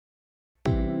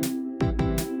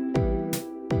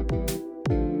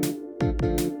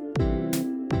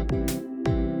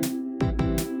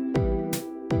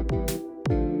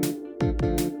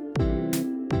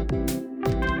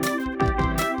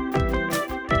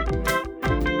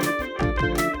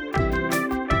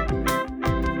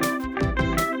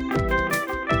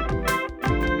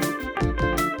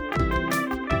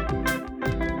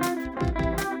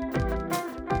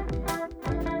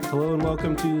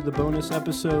welcome to the bonus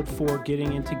episode for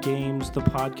Getting Into Games, the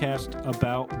podcast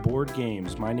about board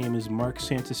games. My name is Mark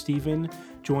Santasteven,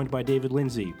 joined by David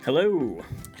Lindsay. Hello.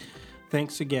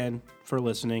 Thanks again for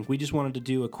listening. We just wanted to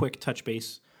do a quick touch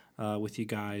base with you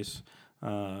guys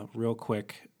real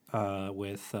quick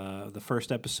with the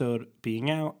first episode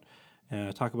being out,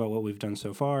 talk about what we've done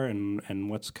so far and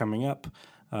what's coming up,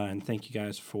 and thank you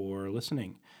guys for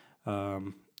listening.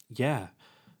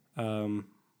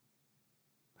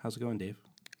 How's it going, Dave?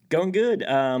 Going good.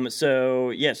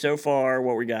 So far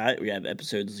what we have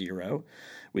episode 0,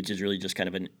 which is really just kind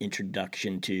of an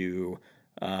introduction to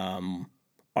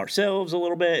ourselves a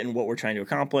little bit and what we're trying to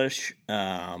accomplish.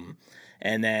 And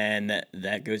then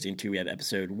that goes into, we have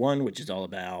episode 1, which is all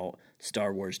about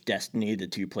Star Wars Destiny, the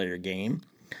 2-player game.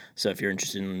 So if you're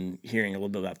interested in hearing a little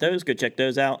bit about those, go check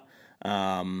those out.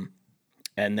 And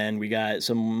then we got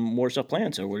some more stuff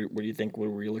planned. So what do you think? What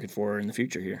were you looking for in the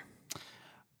future here?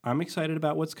 I'm excited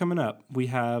about what's coming up. We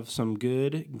have some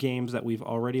good games that we've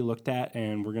already looked at,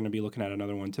 and we're going to be looking at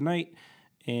another one tonight,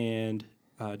 and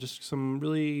just some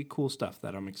really cool stuff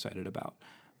that I'm excited about.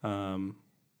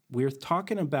 We're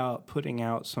talking about putting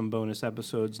out some bonus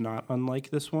episodes not unlike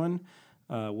this one,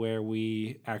 where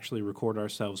we actually record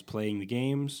ourselves playing the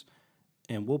games,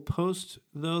 and we'll post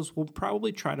those. We'll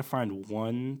probably try to find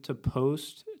one to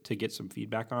post to get some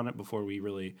feedback on it before we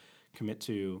really commit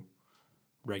to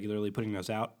regularly putting those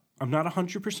out. I'm not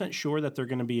 100% sure that they're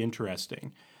going to be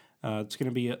interesting. It's going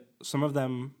to be some of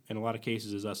them, in a lot of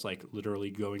cases, is us like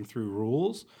literally going through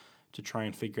rules to try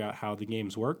and figure out how the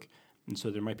games work. And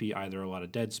so there might be either a lot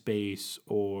of dead space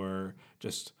or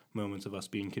just moments of us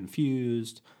being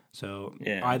confused. So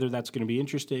either that's going to be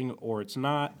interesting or it's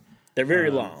not. They're very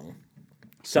long.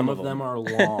 Some of them are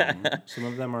long. Some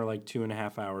of them are like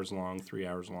 2.5 hours long, 3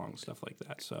 hours long, stuff like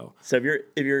that. So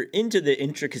if you're into the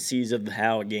intricacies of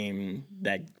how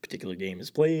that particular game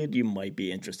is played, you might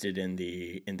be interested in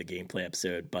the gameplay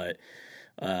episode. But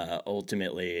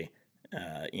ultimately,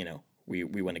 we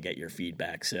want to get your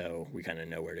feedback, so we kind of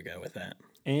know where to go with that.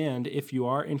 And if you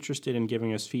are interested in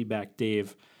giving us feedback,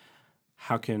 Dave,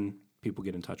 how can people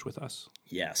get in touch with us?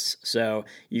 Yes. So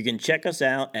you can check us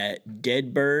out at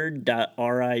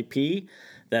deadbird.rip.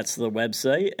 That's the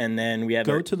website. And then we have...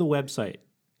 Go to the website.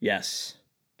 Yes.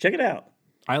 Check it out.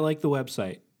 I like the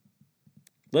website.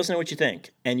 Let us know what you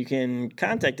think. And you can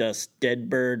contact us,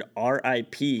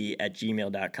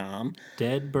 deadbirdrip@gmail.com.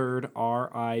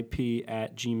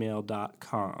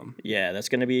 deadbirdrip@gmail.com. Yeah, that's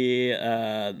going to be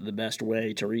the best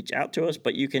way to reach out to us.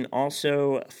 But you can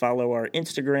also follow our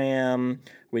Instagram,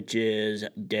 which is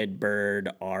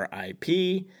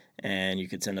deadbirdrip. And you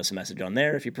could send us a message on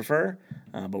there if you prefer.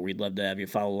 But we'd love to have you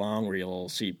follow along, where you'll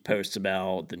see posts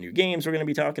about the new games we're going to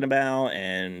be talking about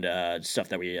and stuff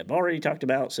that we have already talked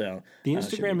about. So the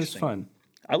Instagram is fun.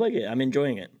 I like it. I'm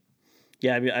enjoying it.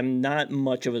 Yeah, I'm not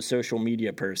much of a social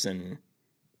media person.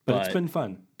 But it's been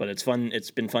fun. But it's fun. It's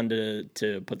been fun to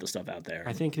put the stuff out there.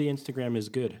 I think the Instagram is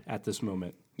good at this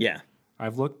moment. Yeah.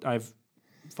 I've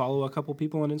follow a couple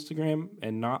people on Instagram,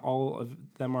 and not all of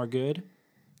them are good.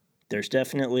 There's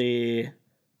definitely,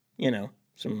 a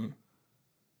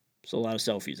lot of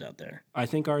selfies out there. I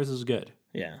think ours is good.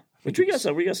 Yeah. Which we got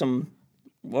some,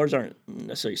 ours aren't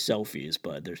necessarily selfies,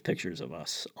 but there's pictures of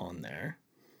us on there.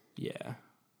 Yeah.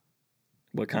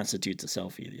 What constitutes a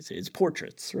selfie these days? It's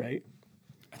portraits, right?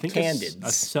 I think Candids. A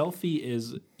selfie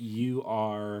is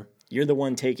you're the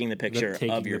one taking the picture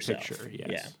of yourself.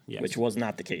 Yes. Which was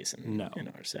not the case in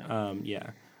ours. So.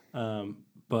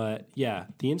 But yeah,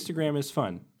 the Instagram is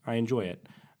fun. I enjoy it.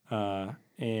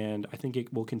 And I think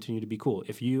it will continue to be cool.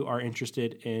 If you are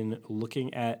interested in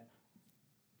looking at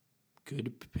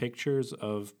good pictures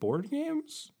of board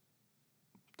games,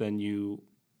 then you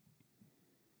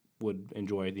would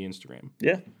enjoy the Instagram.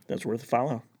 Yeah, that's worth a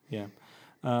follow. Yeah.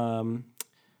 I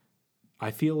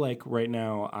feel like right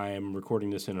now I am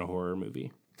recording this in a horror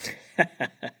movie.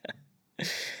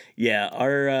 Yeah,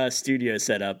 our studio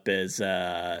setup is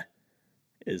a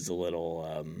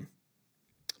little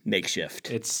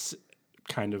makeshift. It's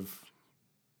kind of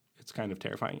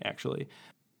terrifying, actually.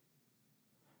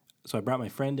 So I brought my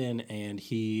friend in, and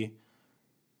he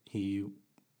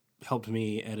helped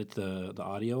me edit the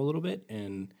audio a little bit,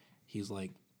 and he's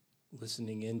like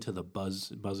listening into the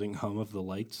buzzing hum of the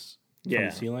lights from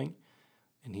the ceiling,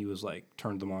 and he was like,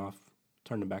 turned them off,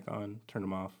 turned them back on, turned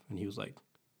them off, and he was like,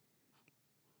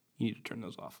 you need to turn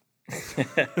those off.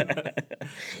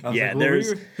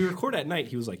 We record at night.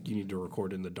 He was like, you need to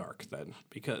record in the dark then,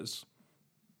 because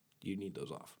you need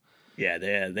those off. Yeah,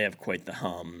 they have quite the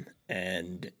hum,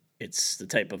 and it's the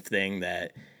type of thing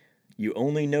that you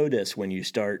only notice when you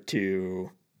start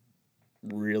to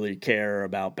really care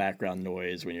about background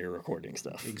noise when you're recording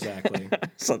stuff. Exactly.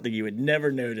 Something you would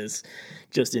never notice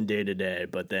just in day to day,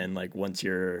 but then like once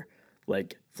you're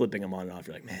like flipping them on and off,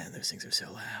 you're like, man, those things are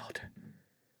so loud.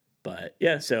 But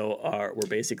yeah, so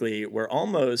we're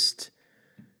almost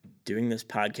doing this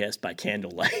podcast by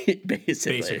candlelight,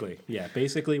 basically.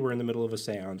 Basically, we're in the middle of a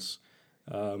seance.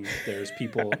 There's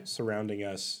people surrounding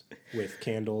us with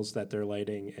candles that they're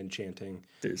lighting and chanting.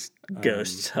 There's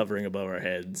ghosts hovering above our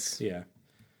heads. Yeah.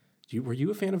 Were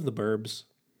you a fan of The Burbs?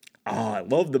 Oh, I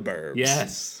love The Burbs.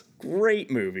 Yes.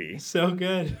 Great movie. So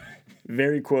good.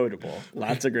 Very quotable.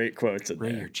 Lots of great quotes in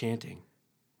Ray, there. you're chanting.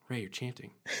 Ray, you're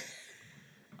chanting.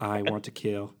 I want to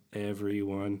kill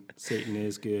everyone. Satan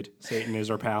is good. Satan is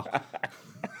our pal.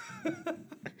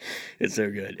 It's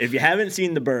so good. If you haven't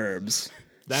seen The Burbs,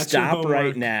 stop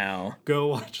right now. Go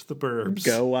watch The Burbs.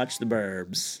 Go watch The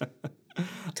Burbs.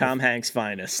 Tom Hanks'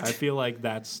 finest. I feel like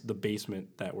that's the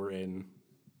basement that we're in.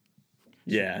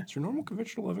 Yeah. Does your normal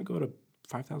conventional oven go to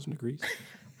 5,000 degrees?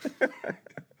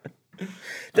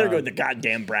 There go the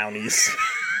goddamn brownies.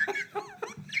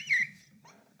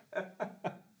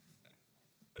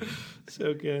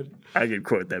 So good. I could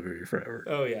quote that movie forever.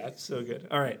 Oh, yeah. It's so good.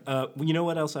 All right. You know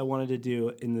what else I wanted to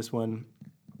do in this one?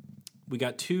 We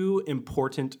got 2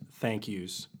 important thank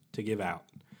yous to give out.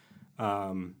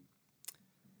 I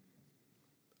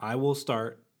will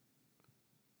start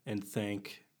and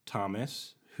thank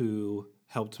Thomas, who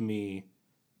helped me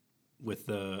with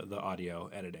the audio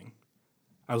editing.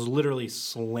 I was literally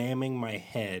slamming my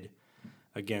head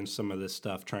against some of this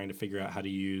stuff, trying to figure out how to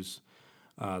use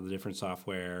the different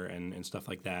software and stuff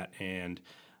like that. And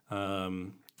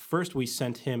first we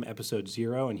sent him episode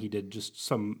 0, and he did just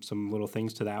some little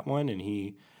things to that one, and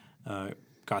he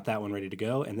got that one ready to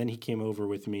go. And then he came over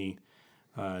with me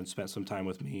and spent some time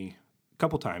with me a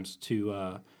couple times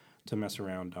to mess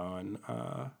around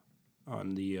on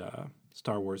the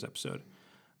Star Wars episode.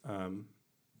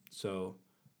 So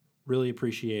really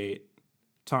appreciate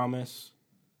Thomas.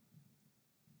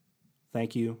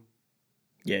 Thank you.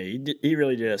 Yeah, he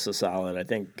really did us a solid. I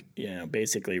think,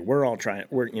 basically we're trying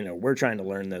to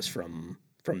learn this from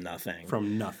nothing.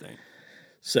 From nothing.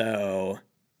 So,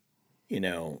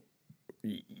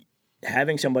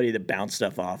 having somebody to bounce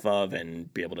stuff off of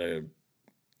and be able to,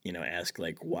 ask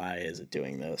like, why is it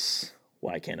doing this?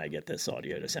 Why can't I get this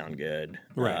audio to sound good?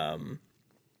 Right.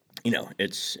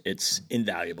 It's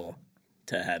invaluable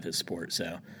to have his support.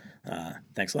 So,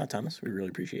 thanks a lot, Thomas. We really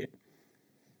appreciate it.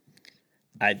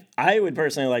 I would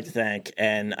personally like to thank,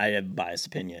 and I have a biased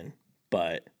opinion,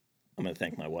 but I'm going to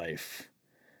thank my wife,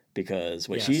 because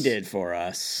what she did for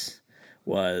us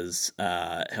was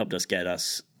helped us get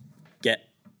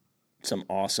some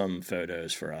awesome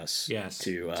photos for us. Yes,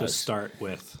 to start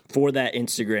with. For that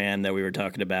Instagram that we were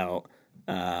talking about.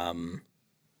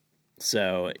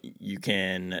 So you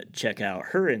can check out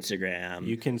her Instagram.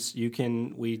 You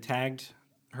can. We tagged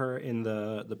her in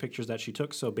the pictures that she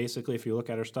took. So basically, if you look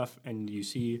at her stuff and you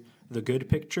see the good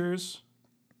pictures,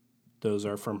 those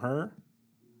are from her.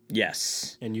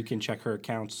 Yes. And you can check her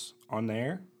accounts on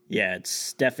there. Yeah, it's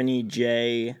Stephanie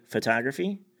J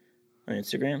Photography on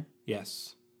Instagram.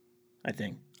 Yes. I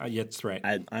think. Yeah, that's right.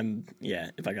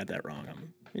 If I got that wrong,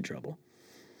 I'm in trouble.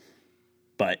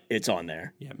 But it's on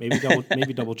there. Yeah, maybe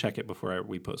double check it before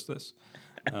we post this.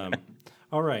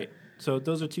 All right. So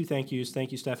those are 2 thank yous.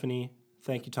 Thank you, Stephanie.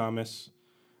 Thank you, Thomas.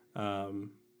 There's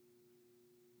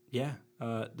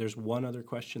one other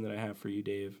question that I have for you,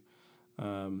 Dave.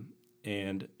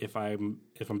 And if I'm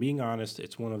being honest,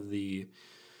 it's one of the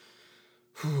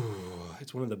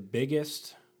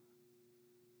biggest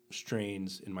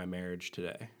strains in my marriage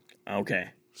today. Okay.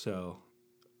 So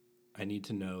I need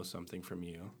to know something from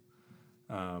you.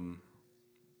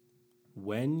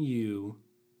 When you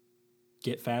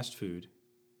get fast food,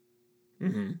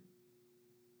 mm-hmm.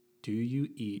 do you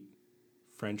eat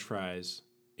French fries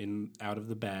out of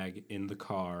the bag in the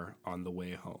car on the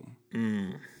way home?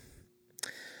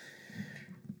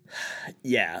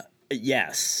 Yeah.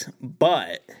 Yes.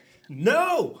 But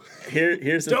no.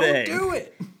 Here's the thing. Don't do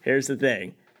it. Here's the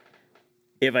thing.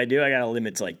 If I do, I gotta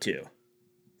limit to like 2.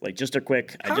 Like just a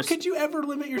quick. How could you ever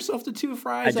limit yourself to 2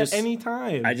 fries at any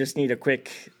time? I just need a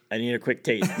quick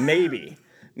taste. Maybe.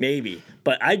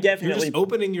 But I definitely... You're just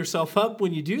opening yourself up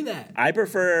when you do that. I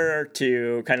prefer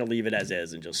to kind of leave it as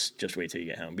is and just wait till you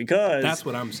get home, because... That's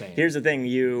what I'm saying. Here's the thing.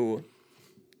 You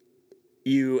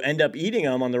end up eating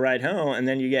them on the ride home, and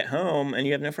then you get home and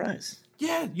you have no fries.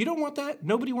 Yeah, you don't want that.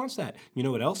 Nobody wants that. You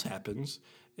know what else happens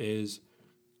is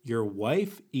your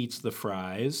wife eats the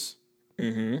fries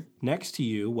next to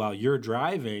you while you're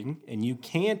driving and you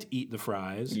can't eat the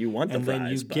fries. You want the and then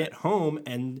fries, you but- get home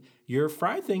and your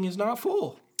fry thing is not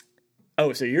full.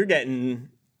 Oh, so you're getting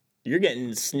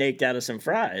snaked out of some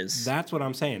fries. That's what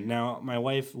I'm saying. Now, my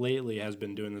wife lately has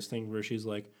been doing this thing where she's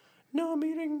like, no, I'm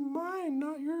eating mine,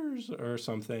 not yours, or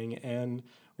something. And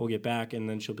we'll get back, and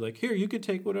then she'll be like, here, you could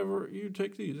take whatever, you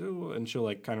take these. And she'll,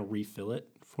 like, kind of refill it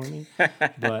for me.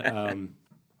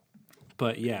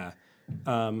 But yeah,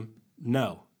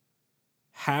 no.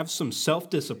 Have some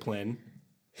self-discipline.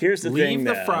 Here's the thing, Leave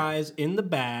the though. fries in the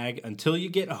bag until you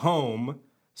get home,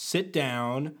 sit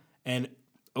down, and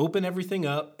open everything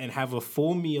up and have a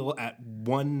full meal at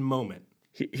one moment.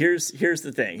 Here's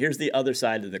the thing. Here's the other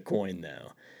side of the coin,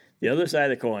 though. The other side of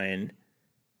the coin,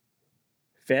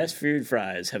 fast food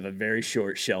fries have a very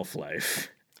short shelf life.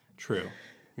 True.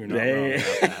 You're not wrong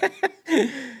about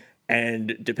that.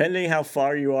 And depending how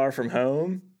far you are from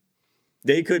home,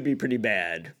 they could be pretty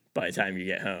bad by the time you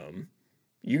get home.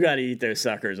 You got to eat those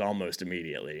suckers almost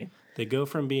immediately. They go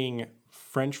from being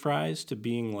French fries to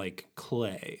being like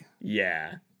clay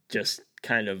Yeah, just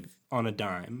kind of on a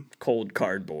dime. cold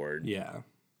cardboard. Yeah.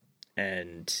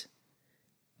 And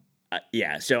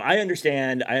yeah, so I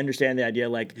understand the idea.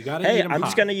 Like, You gotta hey, eat 'em I'm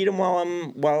just hot. gonna eat them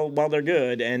while they're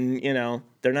good, and you know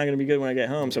they're not gonna be good when I get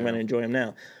home, so I'm gonna enjoy them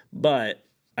now. But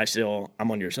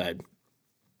I'm on your side.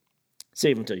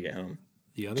 Save them till you get home.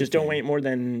 The other Just thing, don't wait more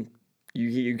than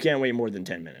you can't wait more than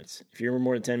 10 minutes. If you're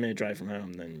more than 10-minute drive from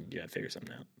home, then you gotta figure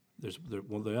something out.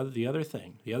 The other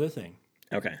thing.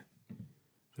 Okay.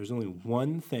 There's only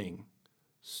one thing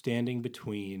standing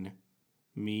between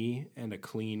me and a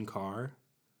clean car,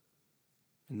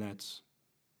 and that's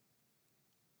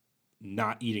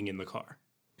not eating in the car.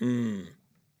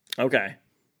 Okay.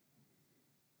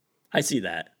 I see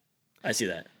that.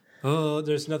 Oh,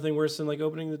 there's nothing worse than like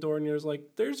opening the door and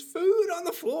there's food on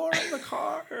the floor in the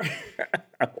car.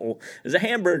 Oh, there's a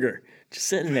hamburger just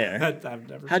sitting there. I've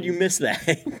never. How'd you miss that?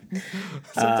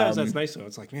 Sometimes that's nice though.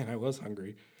 It's like, man, I was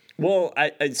hungry. Well,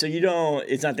 so you don't.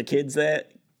 It's not the kids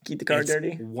that keep the car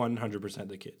dirty. 100%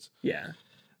 the kids. Yeah.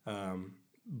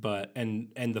 But and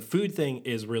the food thing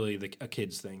is really a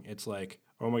kid's thing. It's like,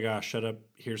 oh my gosh, shut up.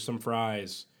 Here's some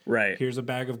fries. Right. Here's a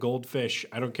bag of goldfish.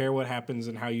 I don't care what happens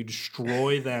and how you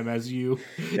destroy them as you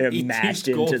They're eat mashed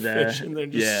these into the- goldfish and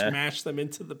then just yeah. smash them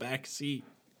into the back seat.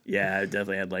 Yeah, I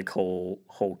definitely had like whole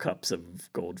cups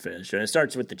of goldfish, and it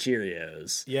starts with the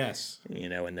Cheerios. Yes. You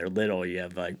know, when they're little, you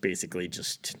have like basically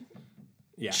just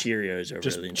Yeah. Cheerios over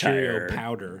Just the entire Cheerio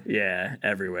powder. Yeah,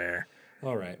 everywhere.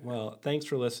 All right. Well, thanks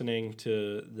for listening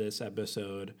to this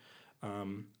episode.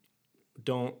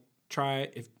 Don't try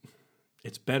if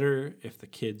it's better if the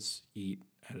kids eat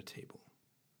at a table.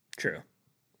 True.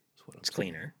 That's what I'm It's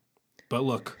saying. cleaner. But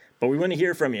look, But we want to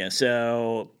hear from you,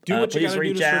 so do what you please gotta do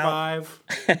reach to out.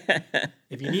 survive.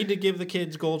 If you need to give the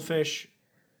kids goldfish,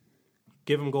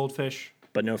 give them goldfish.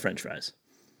 But no French fries.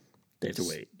 They have to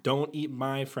wait. Don't eat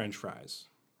my French fries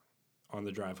on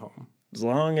the drive home. As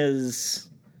long as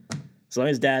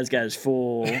Dad's got his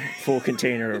full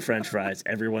container of French fries,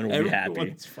 everyone will be happy.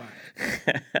 Everyone's fine.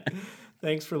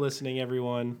 Thanks for listening,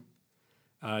 everyone.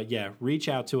 Reach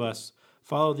out to us.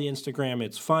 Follow the Instagram.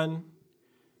 It's fun.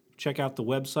 Check out the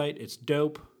website. It's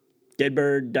dope.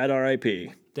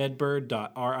 Deadbird.rip.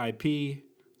 Deadbird.rip.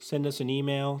 Send us an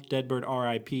email,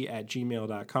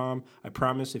 deadbirdrip@gmail.com. I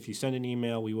promise if you send an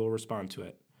email, we will respond to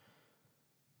it.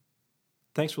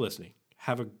 Thanks for listening.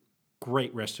 Have a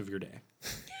great rest of your day.